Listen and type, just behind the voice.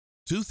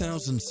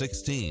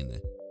2016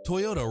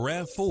 Toyota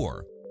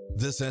RAV4.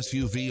 This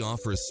SUV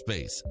offers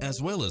space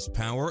as well as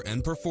power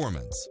and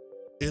performance.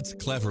 It's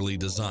cleverly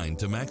designed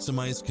to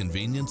maximize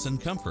convenience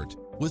and comfort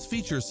with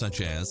features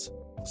such as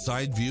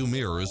side view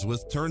mirrors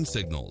with turn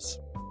signals,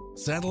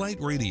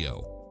 satellite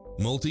radio,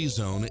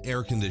 multi-zone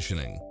air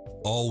conditioning,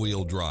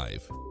 all-wheel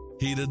drive,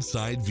 heated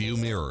side view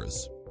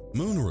mirrors,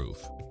 moonroof,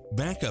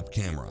 backup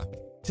camera,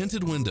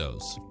 tinted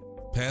windows,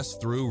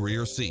 pass-through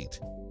rear seat,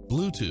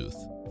 Bluetooth,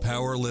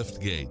 power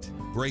liftgate,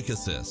 brake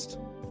assist,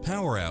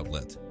 power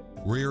outlet,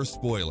 rear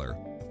spoiler,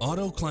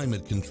 auto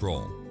climate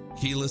control,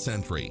 keyless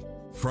entry,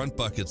 front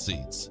bucket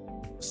seats,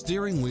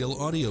 steering wheel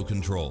audio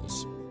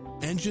controls,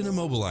 engine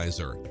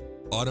immobilizer,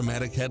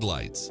 automatic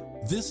headlights.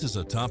 This is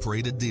a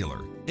top-rated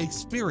dealer.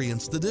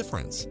 Experience the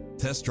difference.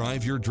 Test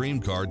drive your dream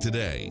car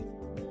today.